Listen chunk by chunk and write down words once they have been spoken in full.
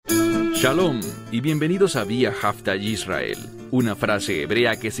Shalom y bienvenidos a Vía Haftaj Israel, una frase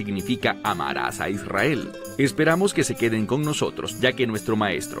hebrea que significa amarás a Israel. Esperamos que se queden con nosotros, ya que nuestro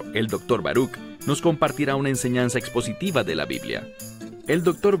maestro, el Dr. Baruch, nos compartirá una enseñanza expositiva de la Biblia. El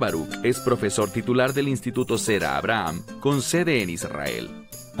Dr. Baruch es profesor titular del Instituto Zera Abraham, con sede en Israel.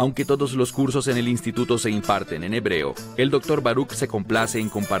 Aunque todos los cursos en el instituto se imparten en hebreo, el Dr. Baruch se complace en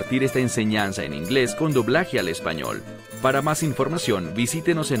compartir esta enseñanza en inglés con doblaje al español. Para más información,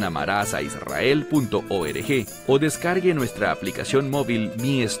 visítenos en amarasaisrael.org o descargue nuestra aplicación móvil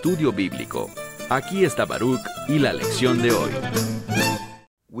Mi Estudio Bíblico. Aquí está Baruch y la lección de hoy.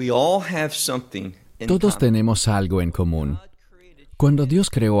 Todos tenemos algo en común. Cuando Dios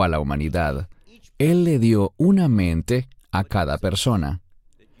creó a la humanidad, Él le dio una mente a cada persona.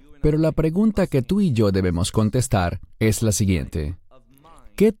 Pero la pregunta que tú y yo debemos contestar es la siguiente: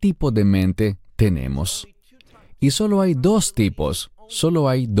 ¿qué tipo de mente tenemos? Y solo hay dos tipos, solo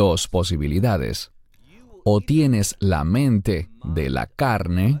hay dos posibilidades. O tienes la mente de la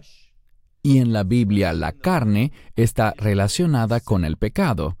carne, y en la Biblia la carne está relacionada con el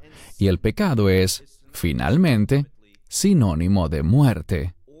pecado, y el pecado es, finalmente, sinónimo de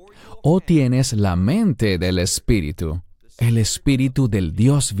muerte. O tienes la mente del Espíritu, el Espíritu del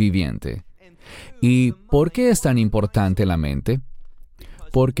Dios viviente. ¿Y por qué es tan importante la mente?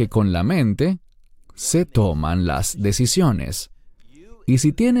 Porque con la mente se toman las decisiones. Y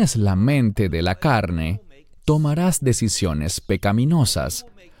si tienes la mente de la carne, tomarás decisiones pecaminosas,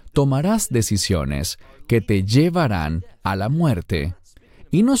 tomarás decisiones que te llevarán a la muerte.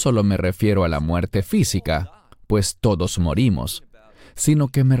 Y no solo me refiero a la muerte física, pues todos morimos, sino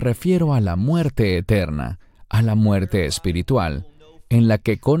que me refiero a la muerte eterna, a la muerte espiritual, en la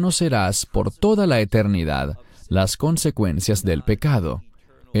que conocerás por toda la eternidad las consecuencias del pecado,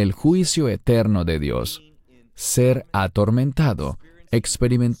 el juicio eterno de Dios, ser atormentado,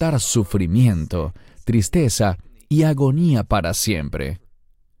 experimentar sufrimiento, tristeza y agonía para siempre.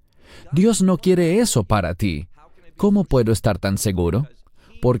 Dios no quiere eso para ti. ¿Cómo puedo estar tan seguro?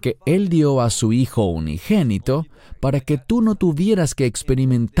 Porque Él dio a su Hijo unigénito para que tú no tuvieras que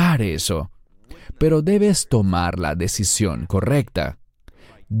experimentar eso. Pero debes tomar la decisión correcta.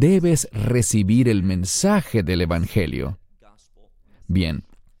 Debes recibir el mensaje del Evangelio. Bien,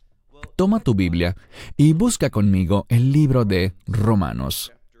 toma tu Biblia y busca conmigo el libro de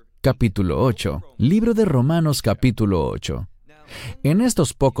Romanos, capítulo 8. Libro de Romanos, capítulo 8. En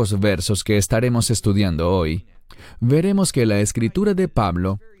estos pocos versos que estaremos estudiando hoy, veremos que la escritura de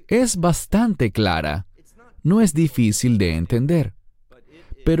Pablo es bastante clara. No es difícil de entender,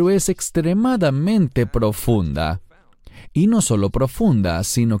 pero es extremadamente profunda. Y no solo profunda,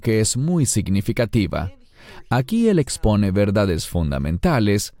 sino que es muy significativa. Aquí él expone verdades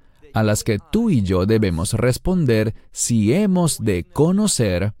fundamentales a las que tú y yo debemos responder si hemos de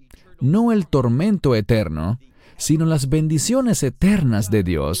conocer no el tormento eterno, sino las bendiciones eternas de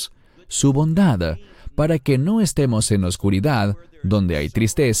Dios, su bondad, para que no estemos en oscuridad, donde hay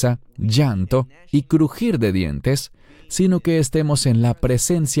tristeza, llanto y crujir de dientes, sino que estemos en la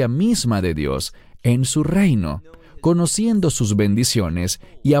presencia misma de Dios, en su reino, conociendo sus bendiciones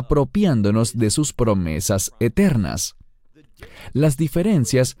y apropiándonos de sus promesas eternas. Las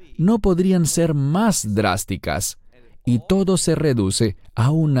diferencias no podrían ser más drásticas, y todo se reduce a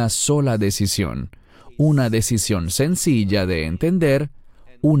una sola decisión, una decisión sencilla de entender,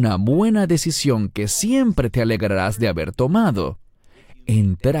 una buena decisión que siempre te alegrarás de haber tomado: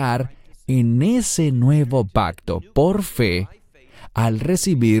 entrar en ese nuevo pacto por fe al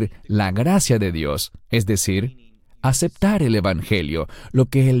recibir la gracia de Dios, es decir, aceptar el Evangelio, lo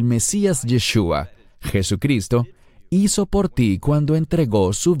que el Mesías Yeshua, Jesucristo, hizo por ti cuando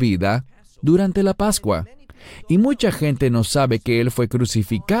entregó su vida durante la Pascua. Y mucha gente no sabe que Él fue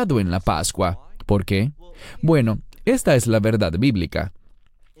crucificado en la Pascua. ¿Por qué? Bueno, esta es la verdad bíblica.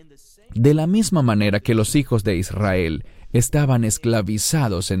 De la misma manera que los hijos de Israel estaban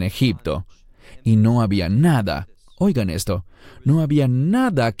esclavizados en Egipto, y no había nada, oigan esto, no había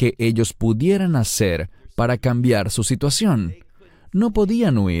nada que ellos pudieran hacer para cambiar su situación. No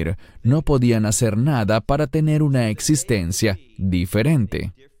podían huir, no podían hacer nada para tener una existencia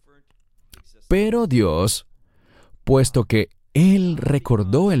diferente. Pero Dios, puesto que Él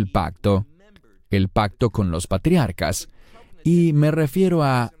recordó el pacto con los patriarcas, y me refiero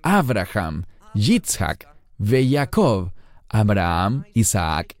a Abraham, Yitzhak, Jacob, Abraham,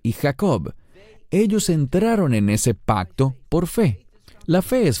 Isaac y Jacob. Ellos entraron en ese pacto por fe. La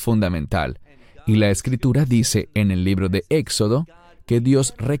fe es fundamental, y la Escritura dice en el libro de Éxodo que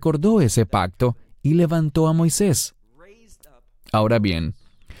Dios recordó ese pacto y levantó a Moisés. Ahora bien,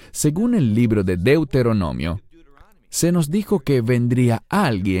 según el libro de Deuteronomio, se nos dijo que vendría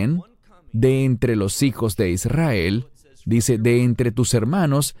alguien de entre los hijos de Israel, dice, de entre tus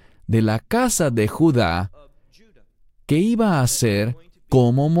hermanos, de la casa de Judá, que iba a ser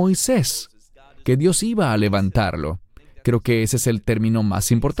como Moisés, que Dios iba a levantarlo. Creo que ese es el término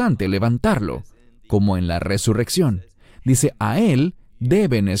más importante, levantarlo, como en la resurrección. Dice, a Él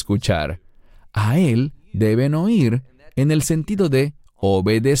deben escuchar, a Él deben oír, en el sentido de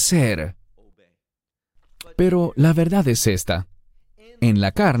obedecer. Pero la verdad es esta. En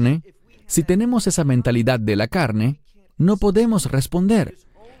la carne, si tenemos esa mentalidad de la carne, no podemos responder.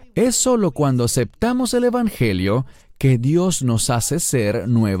 Es solo cuando aceptamos el Evangelio que Dios nos hace ser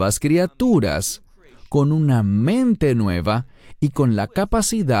nuevas criaturas, con una mente nueva y con la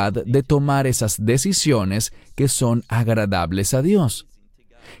capacidad de tomar esas decisiones que son agradables a Dios,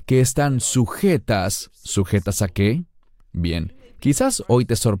 que están sujetas. ¿Sujetas a qué? Bien, quizás hoy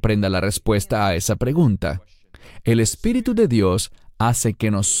te sorprenda la respuesta a esa pregunta. El Espíritu de Dios hace que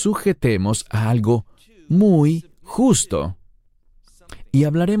nos sujetemos a algo muy justo. Y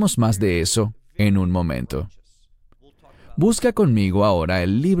hablaremos más de eso en un momento. Busca conmigo ahora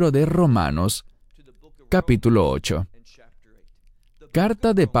el libro de Romanos, capítulo 8.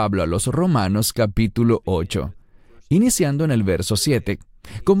 Carta de Pablo a los Romanos, capítulo 8. Iniciando en el verso 7.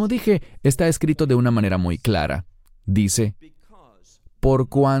 Como dije, está escrito de una manera muy clara. Dice, por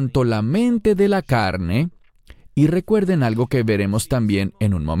cuanto la mente de la carne, y recuerden algo que veremos también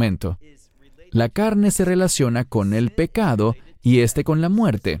en un momento. La carne se relaciona con el pecado y este con la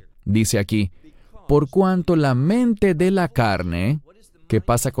muerte. Dice aquí, por cuanto la mente de la carne, ¿qué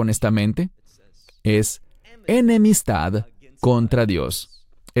pasa con esta mente? Es enemistad contra Dios.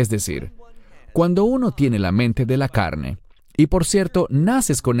 Es decir, cuando uno tiene la mente de la carne, y por cierto,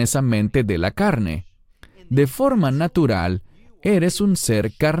 naces con esa mente de la carne, de forma natural, eres un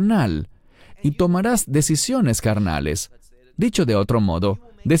ser carnal, y tomarás decisiones carnales. Dicho de otro modo,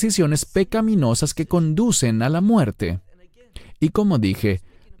 decisiones pecaminosas que conducen a la muerte. Y como dije,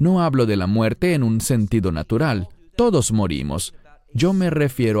 no hablo de la muerte en un sentido natural. Todos morimos. Yo me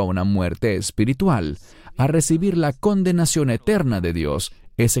refiero a una muerte espiritual, a recibir la condenación eterna de Dios,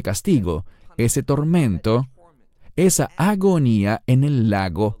 ese castigo, ese tormento, esa agonía en el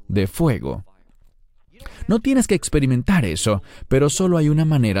lago de fuego. No tienes que experimentar eso, pero solo hay una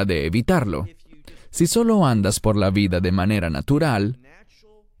manera de evitarlo. Si solo andas por la vida de manera natural,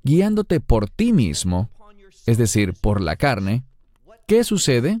 guiándote por ti mismo, es decir, por la carne, ¿qué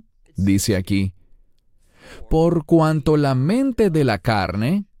sucede? Dice aquí, por cuanto la mente de la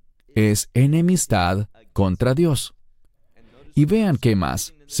carne es enemistad contra Dios. Y vean qué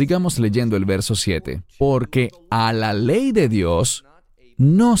más. Sigamos leyendo el verso 7. Porque a la ley de Dios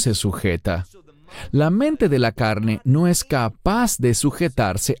no se sujeta. La mente de la carne no es capaz de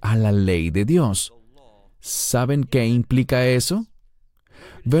sujetarse a la ley de Dios. ¿Saben qué implica eso?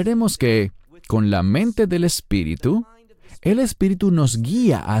 Veremos que, con la mente del Espíritu, el Espíritu nos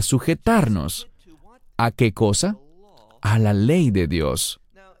guía a sujetarnos. ¿A qué cosa? A la ley de Dios.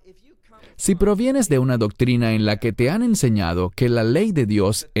 Si provienes de una doctrina en la que te han enseñado que la ley de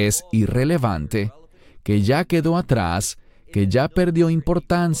Dios es irrelevante, que ya quedó atrás, que ya perdió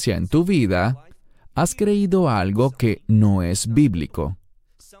importancia en tu vida, has creído algo que no es bíblico.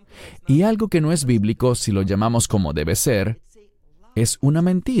 Y algo que no es bíblico, si lo llamamos como debe ser, es una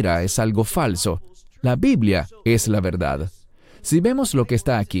mentira, es algo falso. La Biblia es la verdad. Si vemos lo que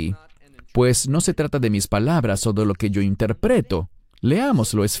está aquí, pues no se trata de mis palabras o de lo que yo interpreto.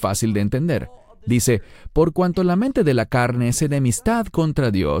 Leámoslo, es fácil de entender. Dice, por cuanto la mente de la carne es enemistad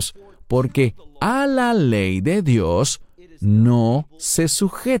contra Dios, porque a la ley de Dios no se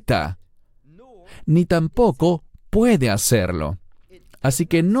sujeta, ni tampoco puede hacerlo. Así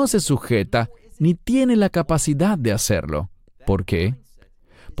que no se sujeta ni tiene la capacidad de hacerlo. ¿Por qué?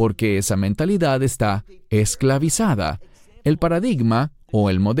 Porque esa mentalidad está esclavizada. El paradigma o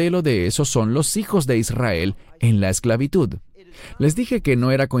el modelo de eso son los hijos de Israel en la esclavitud. Les dije que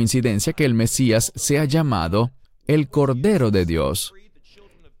no era coincidencia que el Mesías sea llamado el Cordero de Dios.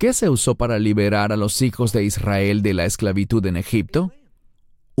 ¿Qué se usó para liberar a los hijos de Israel de la esclavitud en Egipto?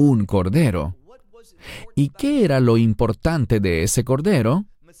 Un cordero. ¿Y qué era lo importante de ese cordero?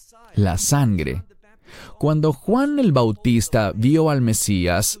 La sangre. Cuando Juan el Bautista vio al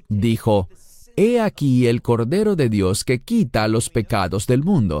Mesías, dijo, «He aquí el Cordero de Dios que quita los pecados del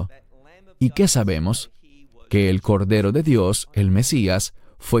mundo». ¿Y qué sabemos? Que el Cordero de Dios, el Mesías,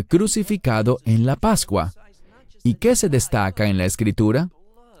 fue crucificado en la Pascua. ¿Y qué se destaca en la Escritura?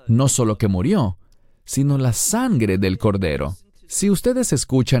 No solo que murió, sino la sangre del Cordero. Si ustedes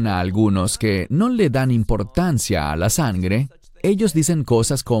escuchan a algunos que no le dan importancia a la sangre, ellos dicen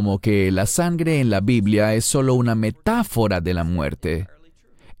cosas como que la sangre en la Biblia es solo una metáfora de la muerte.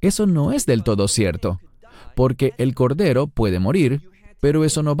 Eso no es del todo cierto, porque el cordero puede morir, pero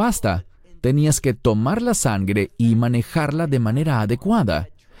eso no basta. Tenías que tomar la sangre y manejarla de manera adecuada.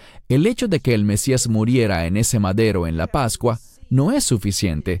 El hecho de que el Mesías muriera en ese madero en la Pascua no es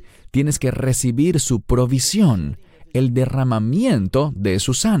suficiente. Tienes que recibir su provisión, el derramamiento de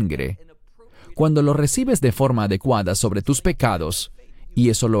su sangre. Cuando lo recibes de forma adecuada sobre tus pecados, y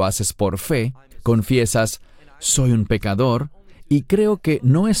eso lo haces por fe, confiesas, soy un pecador, y creo que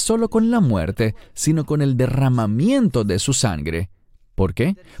no es solo con la muerte, sino con el derramamiento de su sangre. ¿Por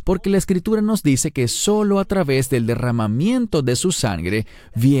qué? Porque la Escritura nos dice que solo a través del derramamiento de su sangre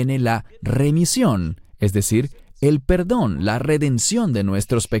viene la remisión, es decir, el perdón, la redención de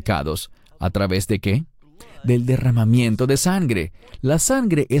nuestros pecados. ¿A través de qué? Del derramamiento de sangre. La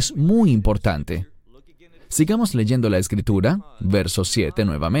sangre es muy importante. Sigamos leyendo la Escritura, verso 7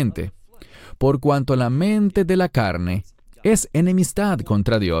 nuevamente. Por cuanto la mente de la carne es enemistad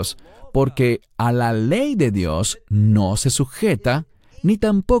contra Dios, porque a la ley de Dios no se sujeta, ni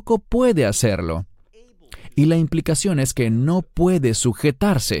tampoco puede hacerlo. Y la implicación es que no puede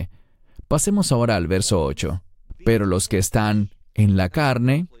sujetarse. Pasemos ahora al verso 8. Pero los que están en la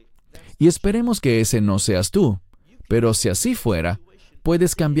carne, y esperemos que ese no seas tú, pero si así fuera,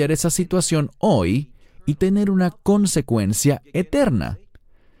 puedes cambiar esa situación hoy y tener una consecuencia eterna.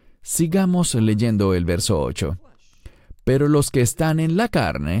 Sigamos leyendo el verso 8. Pero los que están en la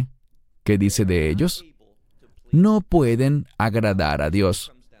carne, ¿qué dice de ellos? No pueden agradar a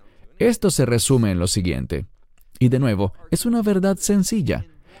Dios. Esto se resume en lo siguiente. Y de nuevo, es una verdad sencilla.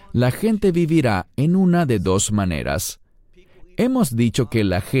 La gente vivirá en una de dos maneras. Hemos dicho que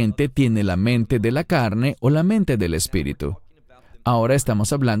la gente tiene la mente de la carne o la mente del espíritu. Ahora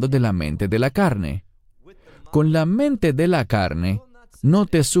estamos hablando de la mente de la carne. Con la mente de la carne, no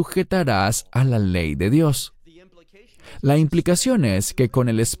te sujetarás a la ley de Dios. La implicación es que con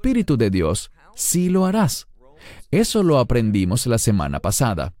el Espíritu de Dios sí lo harás. Eso lo aprendimos la semana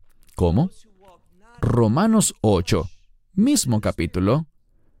pasada. ¿Cómo? Romanos 8, mismo capítulo,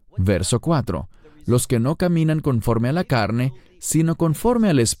 verso 4. Los que no caminan conforme a la carne, sino conforme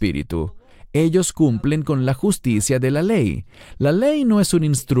al Espíritu, ellos cumplen con la justicia de la ley. La ley no es un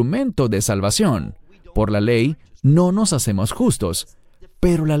instrumento de salvación. Por la ley no nos hacemos justos,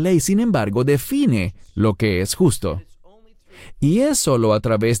 pero la ley, sin embargo, define lo que es justo. Y es solo a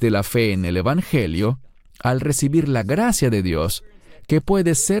través de la fe en el Evangelio, al recibir la gracia de Dios, que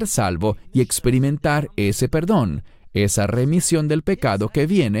puedes ser salvo y experimentar ese perdón, esa remisión del pecado que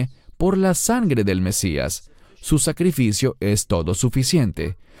viene por la sangre del Mesías. Su sacrificio es todo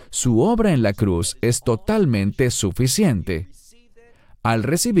suficiente. Su obra en la cruz es totalmente suficiente. Al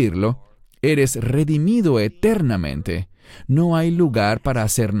recibirlo, eres redimido eternamente. No hay lugar para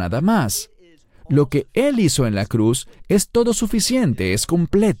hacer nada más. Lo que Él hizo en la cruz es todo suficiente, es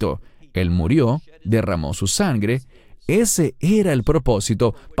completo. Él murió, derramó su sangre. Ese era el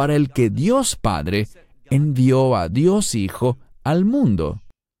propósito para el que Dios Padre envió a Dios Hijo al mundo.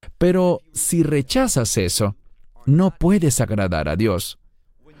 Pero si rechazas eso, no puedes agradar a Dios.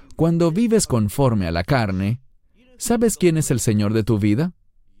 Cuando vives conforme a la carne, ¿sabes quién es el Señor de tu vida?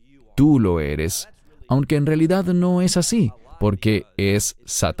 Tú lo eres, aunque en realidad no es así, porque es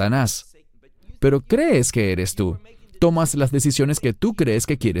Satanás. Pero crees que eres tú. Tomas las decisiones que tú crees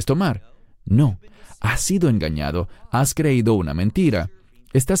que quieres tomar. No, has sido engañado, has creído una mentira.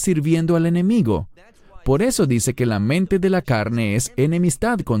 Estás sirviendo al enemigo. Por eso dice que la mente de la carne es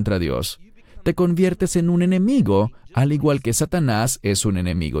enemistad contra Dios. Te conviertes en un enemigo, al igual que Satanás es un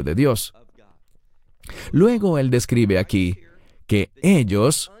enemigo de Dios. Luego él describe aquí que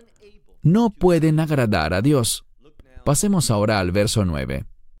ellos no pueden agradar a Dios. Pasemos ahora al verso 9.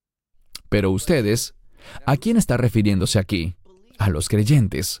 Pero ustedes, ¿a quién está refiriéndose aquí? A los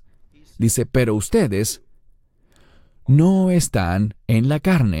creyentes. Dice, pero ustedes no están en la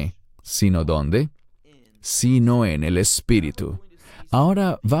carne, sino ¿dónde? Sino en el Espíritu.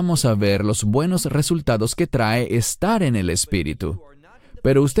 Ahora vamos a ver los buenos resultados que trae estar en el Espíritu.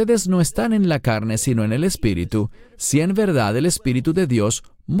 Pero ustedes no están en la carne, sino en el Espíritu, si en verdad el Espíritu de Dios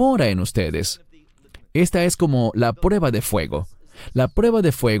mora en ustedes. Esta es como la prueba de fuego. La prueba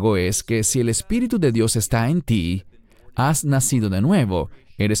de fuego es que si el Espíritu de Dios está en ti, has nacido de nuevo,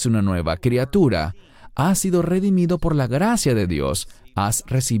 eres una nueva criatura, has sido redimido por la gracia de Dios, has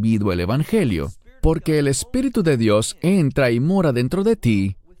recibido el Evangelio, porque el Espíritu de Dios entra y mora dentro de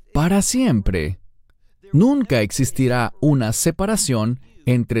ti para siempre. Nunca existirá una separación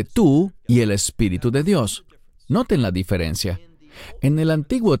entre tú y el Espíritu de Dios. Noten la diferencia. En el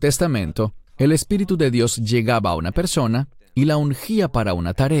Antiguo Testamento, el Espíritu de Dios llegaba a una persona y la ungía para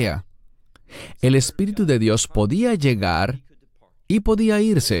una tarea. El Espíritu de Dios podía llegar y podía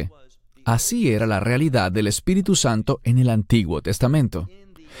irse. Así era la realidad del Espíritu Santo en el Antiguo Testamento.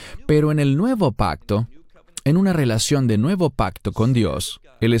 Pero en el Nuevo Pacto, en una relación de nuevo pacto con Dios,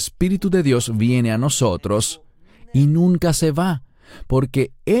 el Espíritu de Dios viene a nosotros y nunca se va,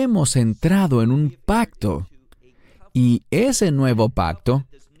 porque hemos entrado en un pacto. Y ese nuevo pacto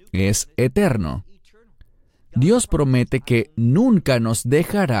es eterno. Dios promete que nunca nos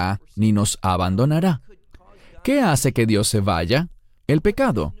dejará ni nos abandonará. ¿Qué hace que Dios se vaya? El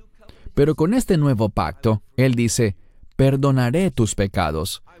pecado. Pero con este nuevo pacto, Él dice, perdonaré tus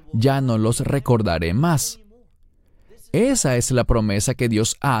pecados, ya no los recordaré más. Esa es la promesa que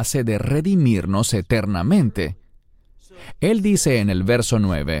Dios hace de redimirnos eternamente. Él dice en el verso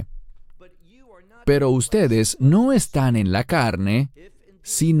 9, pero ustedes no están en la carne,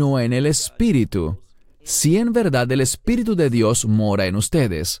 sino en el Espíritu, si en verdad el Espíritu de Dios mora en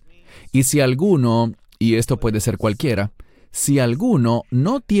ustedes. Y si alguno, y esto puede ser cualquiera, si alguno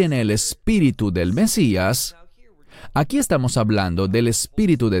no tiene el Espíritu del Mesías, aquí estamos hablando del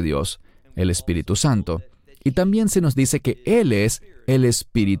Espíritu de Dios, el Espíritu Santo. Y también se nos dice que Él es el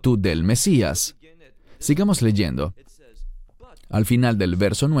Espíritu del Mesías. Sigamos leyendo. Al final del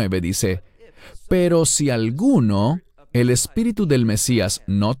verso 9 dice, pero si alguno el Espíritu del Mesías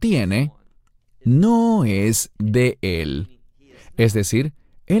no tiene, no es de Él. Es decir,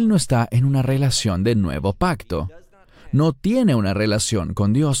 Él no está en una relación de nuevo pacto. No tiene una relación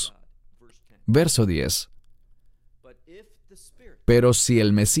con Dios. Verso 10. Pero si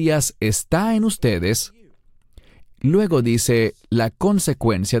el Mesías está en ustedes, luego dice la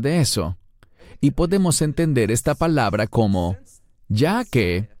consecuencia de eso. Y podemos entender esta palabra como, ya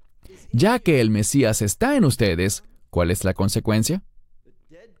que el Mesías está en ustedes, ¿cuál es la consecuencia?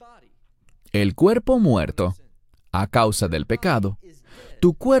 El cuerpo muerto a causa del pecado.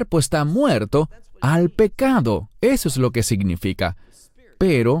 Tu cuerpo está muerto al pecado. Eso es lo que significa.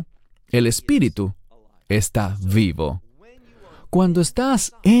 Pero el Espíritu está vivo. Cuando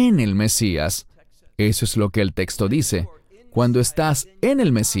estás en el Mesías, eso es lo que el texto dice. Cuando estás en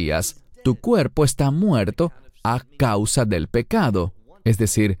el Mesías, tu cuerpo está muerto a causa del pecado. Es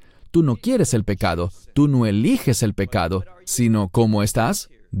decir, tú no quieres el pecado, tú no eliges el pecado, sino ¿cómo estás?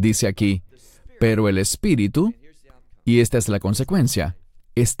 Dice aquí, pero el Espíritu, y esta es la consecuencia,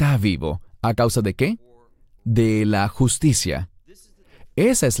 está vivo. ¿A causa de qué? De la justicia.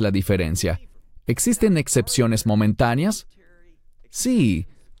 Esa es la diferencia. ¿Existen excepciones momentáneas? Sí,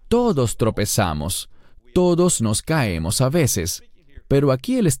 todos tropezamos, todos nos caemos a veces, pero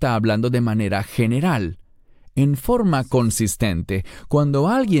aquí Él está hablando de manera general, en forma consistente. Cuando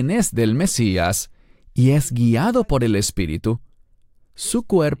alguien es del Mesías y es guiado por el Espíritu, su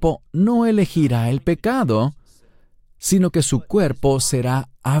cuerpo no elegirá el pecado, sino que su cuerpo será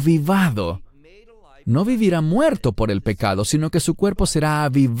avivado. No vivirá muerto por el pecado, sino que su cuerpo será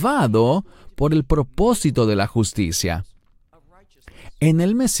avivado por el propósito de la justicia. En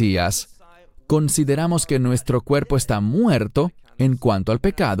el Mesías, consideramos que nuestro cuerpo está muerto en cuanto al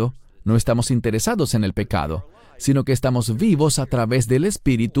pecado. No estamos interesados en el pecado, sino que estamos vivos a través del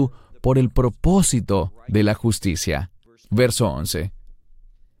Espíritu por el propósito de la justicia. Verso 11.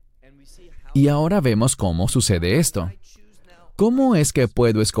 Y ahora vemos cómo sucede esto. ¿Cómo es que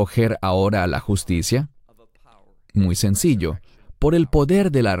puedo escoger ahora la justicia? Muy sencillo, por el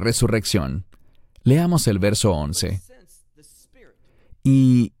poder de la resurrección. Leamos el verso 11.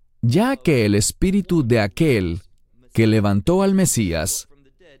 Y ya que el Espíritu de aquel que levantó al Mesías,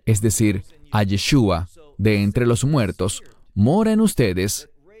 es decir, a Yeshua, de entre los muertos, mora en ustedes,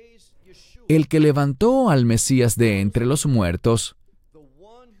 el que levantó al Mesías de entre los muertos,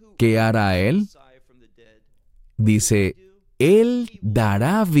 ¿qué hará Él? Dice, Él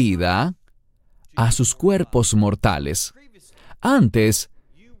dará vida a sus cuerpos mortales. Antes,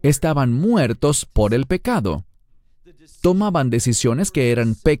 estaban muertos por el pecado. Tomaban decisiones que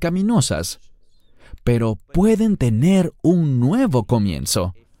eran pecaminosas, pero pueden tener un nuevo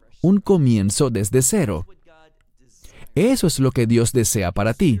comienzo, un comienzo desde cero. Eso es lo que Dios desea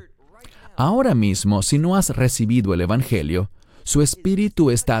para ti. Ahora mismo, si no has recibido el Evangelio, su Espíritu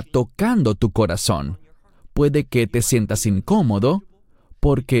está tocando tu corazón. Puede que te sientas incómodo,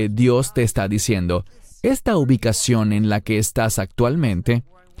 porque Dios te está diciendo, esta ubicación en la que estás actualmente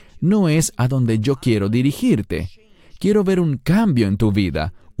no es a donde yo quiero dirigirte. Quiero ver un cambio en tu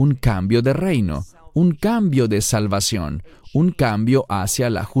vida, un cambio de reino, un cambio de salvación, un cambio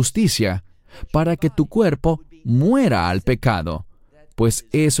hacia la justicia, para que tu cuerpo muera al pecado. Pues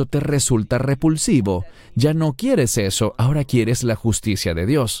eso te resulta repulsivo. Ya no quieres eso, ahora quieres la justicia de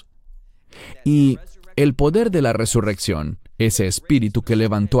Dios. Y el poder de la resurrección, ese Espíritu que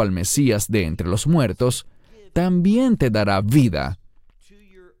levantó al Mesías de entre los muertos, también te dará vida.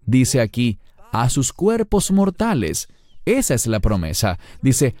 Dice aquí, a sus cuerpos mortales. Esa es la promesa.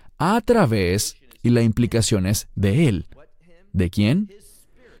 Dice, a través, y la implicación es de Él. ¿De quién?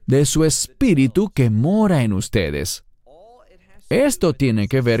 De su Espíritu que mora en ustedes. Esto tiene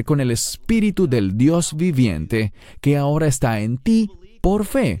que ver con el Espíritu del Dios viviente que ahora está en ti por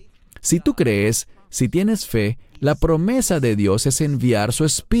fe. Si tú crees, si tienes fe, la promesa de Dios es enviar su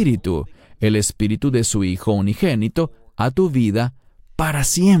Espíritu, el Espíritu de su Hijo unigénito, a tu vida para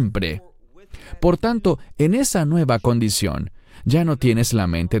siempre. Por tanto, en esa nueva condición, ya no tienes la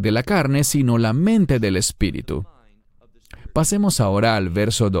mente de la carne, sino la mente del Espíritu. Pasemos ahora al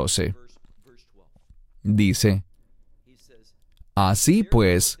verso 12. Dice, así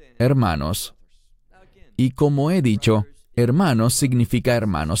pues, hermanos, y como he dicho, hermanos significa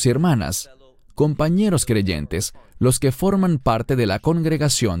hermanos y hermanas, compañeros creyentes, los que forman parte de la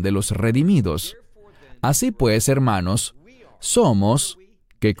congregación de los redimidos. Así pues, hermanos, somos,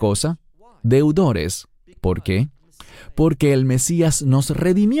 ¿qué cosa? Deudores. ¿Por qué? Porque el Mesías nos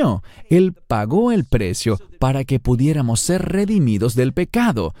redimió. Él pagó el precio para que pudiéramos ser redimidos del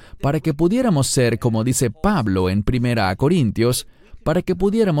pecado, para que pudiéramos ser, como dice Pablo en 1 Corintios, para que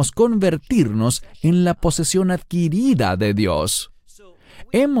pudiéramos convertirnos en la posesión adquirida de Dios.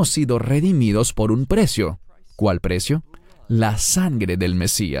 Hemos sido redimidos por un precio. ¿Cuál precio? La sangre del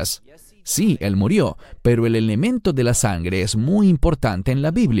Mesías. Sí, Él murió, pero el elemento de la sangre es muy importante en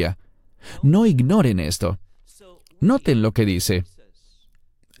la Biblia. No ignoren esto. Noten lo que dice.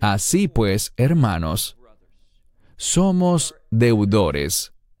 Así pues, hermanos, somos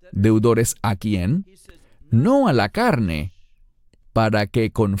deudores. ¿Deudores a quién? No a la carne, para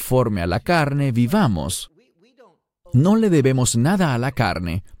que conforme a la carne vivamos. No le debemos nada a la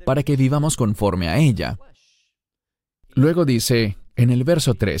carne para que vivamos conforme a ella. Luego dice, en el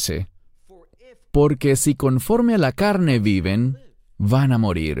verso 13, porque si conforme a la carne viven, van a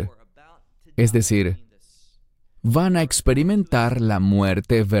morir. Es decir, van a experimentar la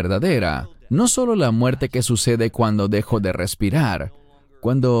muerte verdadera, no solo la muerte que sucede cuando dejo de respirar,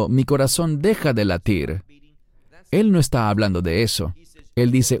 cuando mi corazón deja de latir. Él no está hablando de eso.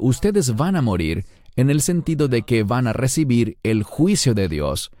 Él dice, ustedes van a morir en el sentido de que van a recibir el juicio de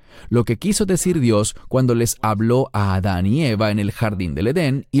Dios. Lo que quiso decir Dios cuando les habló a Adán y Eva en el jardín del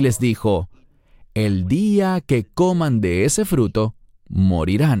Edén y les dijo, el día que coman de ese fruto,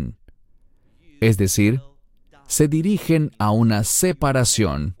 morirán. Es decir, se dirigen a una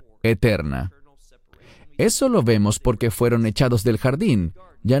separación eterna. Eso lo vemos porque fueron echados del jardín.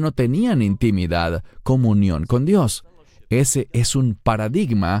 Ya no tenían intimidad, comunión con Dios. Ese es un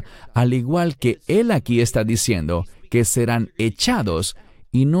paradigma, al igual que Él aquí está diciendo que serán echados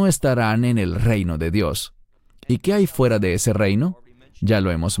y no estarán en el reino de Dios. ¿Y qué hay fuera de ese reino? Ya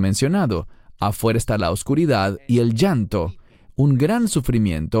lo hemos mencionado. Afuera está la oscuridad y el llanto, un gran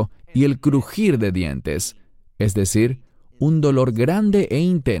sufrimiento y el crujir de dientes, es decir, un dolor grande e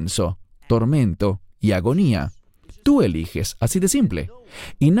intenso, tormento y agonía. Tú eliges, así de simple.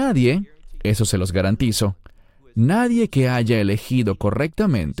 Y nadie, eso se los garantizo, nadie que haya elegido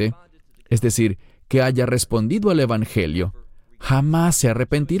correctamente, es decir, que haya respondido al Evangelio, jamás se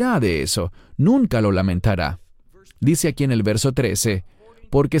arrepentirá de eso, nunca lo lamentará. Dice aquí en el verso 13,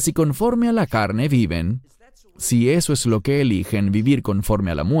 porque si conforme a la carne viven, si eso es lo que eligen, vivir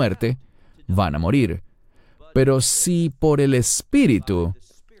conforme a la muerte, van a morir. Pero si por el Espíritu,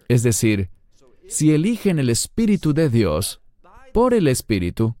 es decir, si eligen el Espíritu de Dios, por el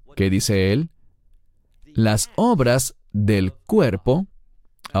Espíritu, ¿qué dice Él? Las obras del cuerpo.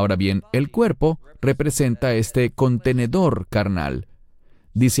 Ahora bien, el cuerpo representa este contenedor carnal.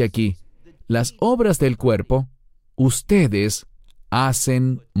 Dice aquí, las obras del cuerpo, ustedes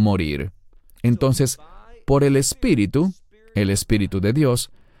hacen morir. Entonces, por el Espíritu de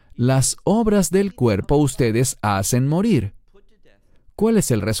Dios, las obras del cuerpo ustedes hacen morir. ¿Cuál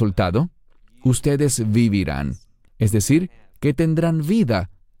es el resultado? Ustedes vivirán, es decir, que tendrán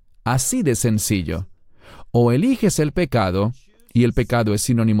vida, así de sencillo. O eliges el pecado, y el pecado es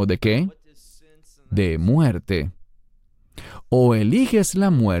sinónimo ¿de qué? De muerte. O eliges la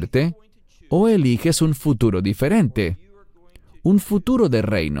muerte, o eliges un futuro diferente. Un futuro de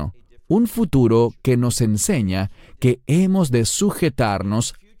reino, un futuro que nos enseña que hemos de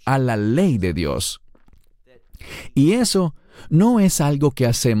sujetarnos a la ley de Dios. Y eso no es algo que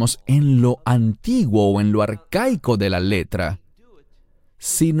hacemos en lo antiguo o en lo arcaico de la letra,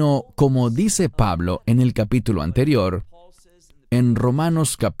 sino, como dice Pablo en el capítulo anterior, en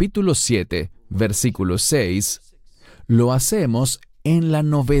Romanos capítulo 7, versículo 6, lo hacemos en la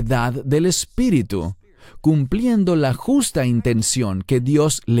novedad del Espíritu, cumpliendo la justa intención que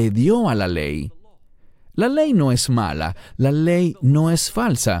Dios le dio a la ley. La ley no es mala, la ley no es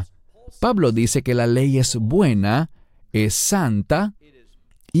falsa. Pablo dice que la ley es buena, es santa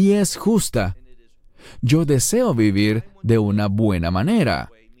y es justa. Yo deseo vivir de una buena manera,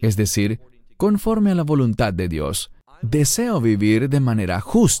 es decir, conforme a la voluntad de Dios. Deseo vivir de manera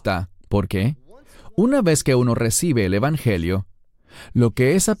justa. ¿Por qué? Una vez que uno recibe el Evangelio, lo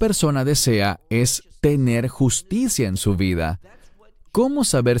que esa persona desea es tener justicia en su vida. ¿Cómo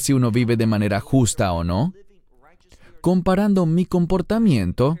saber si uno vive de manera justa o no? Comparando mi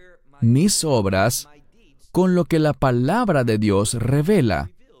comportamiento, mis obras, con lo que la palabra de Dios revela,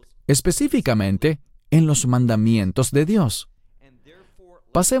 específicamente en los mandamientos de Dios.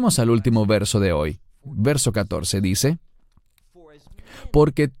 Pasemos al último verso de hoy. Verso 14 dice,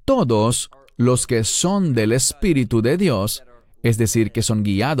 porque todos los que son del Espíritu de Dios, es decir, que son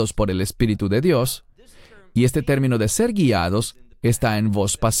guiados por el Espíritu de Dios, y este término de ser guiados está en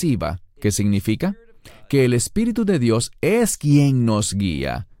voz pasiva. ¿Qué significa? Que el Espíritu de Dios es quien nos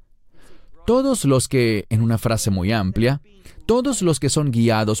guía. Todos los que, en una frase muy amplia, todos los que son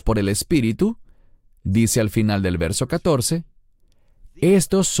guiados por el Espíritu, dice al final del verso 14,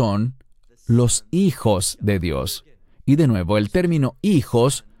 estos son los hijos de Dios. Y de nuevo, el término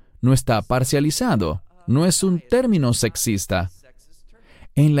hijos no está parcializado, no es un término sexista.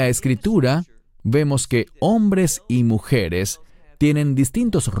 En la Escritura, vemos que hombres y mujeres tienen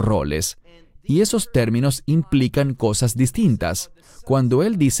distintos roles, y esos términos implican cosas distintas. Cuando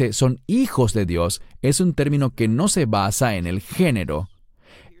él dice son hijos de Dios, es un término que no se basa en el género.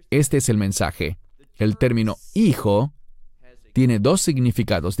 Este es el mensaje. El término hijo tiene dos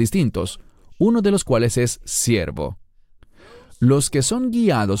significados distintos, uno de los cuales es siervo. Los que son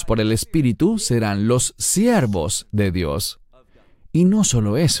guiados por el Espíritu serán los siervos de Dios. Y no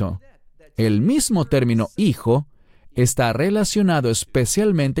solo eso, el mismo término hijo está relacionado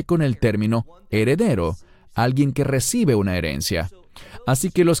especialmente con el término heredero, alguien que recibe una herencia.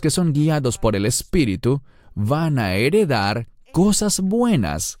 Así que los que son guiados por el Espíritu van a heredar cosas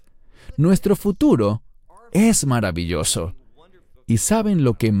buenas. Nuestro futuro es maravilloso. ¿Y saben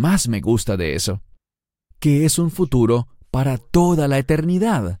lo que más me gusta de eso? Que es un futuro para toda la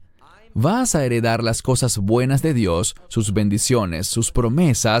eternidad. Vas a heredar las cosas buenas de Dios, sus bendiciones, sus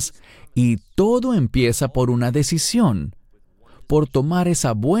promesas, y todo empieza por una decisión. Por tomar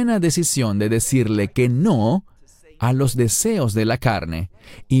esa buena decisión de decirle que no a los deseos de la carne,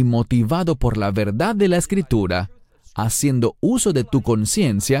 y motivado por la verdad de la Escritura, haciendo uso de tu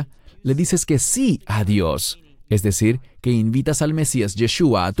conciencia, le dices que sí a Dios. Es decir, que invitas al Mesías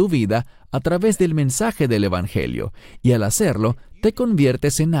Yeshua a tu vida a través del mensaje del Evangelio, y al hacerlo, te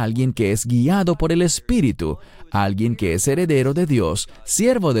conviertes en alguien que es guiado por el Espíritu, alguien que es heredero de Dios,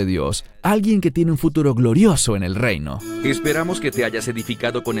 siervo de Dios, alguien que tiene un futuro glorioso en el reino. Esperamos que te hayas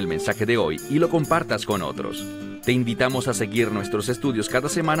edificado con el mensaje de hoy y lo compartas con otros. Te invitamos a seguir nuestros estudios cada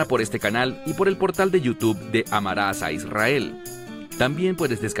semana por este canal y por el portal de YouTube de Amarás a Israel. También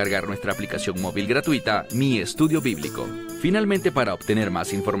puedes descargar nuestra aplicación móvil gratuita, Mi Estudio Bíblico. Finalmente, para obtener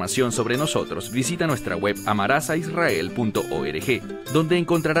más información sobre nosotros, visita nuestra web amarasaisrael.org, donde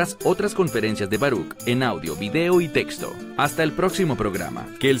encontrarás otras conferencias de Baruch en audio, video y texto. Hasta el próximo programa.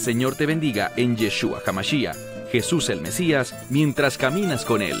 Que el Señor te bendiga en Yeshua HaMashiach, Jesús el Mesías, mientras caminas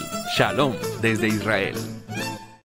con Él. Shalom desde Israel.